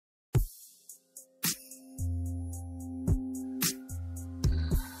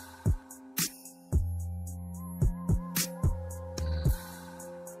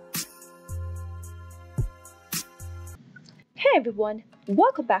Hey everyone,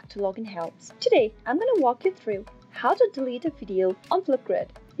 welcome back to Login Helps. Today, I'm going to walk you through how to delete a video on FlipGrid.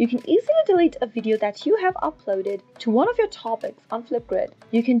 You can easily delete a video that you have uploaded to one of your topics on FlipGrid.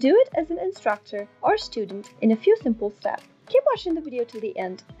 You can do it as an instructor or student in a few simple steps. Keep watching the video till the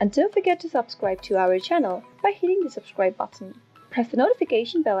end and don't forget to subscribe to our channel by hitting the subscribe button. Press the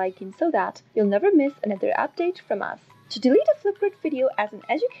notification bell icon so that you'll never miss another update from us. To delete a FlipGrid video as an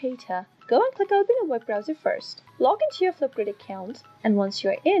educator, go and click open a web browser first. Log into your FlipGrid account, and once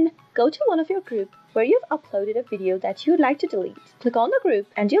you're in, go to one of your groups where you've uploaded a video that you'd like to delete. Click on the group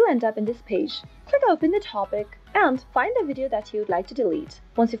and you'll end up in this page. Click open the topic and find the video that you'd like to delete.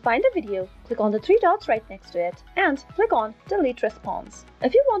 Once you find the video, click on the three dots right next to it and click on Delete Response.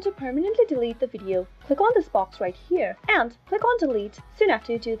 If you want to permanently delete the video, click on this box right here and click on Delete soon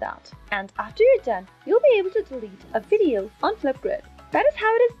after you do that. And after you're done, you'll be able to delete a video on FlipGrid. That is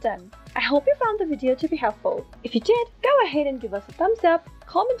how it is done. I hope you found the video to be helpful. If you did, go ahead and give us a thumbs up.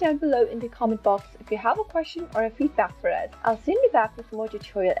 Comment down below in the comment box if you have a question or a feedback for us. I'll soon be back with more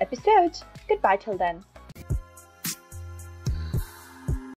tutorial episodes. Goodbye till then.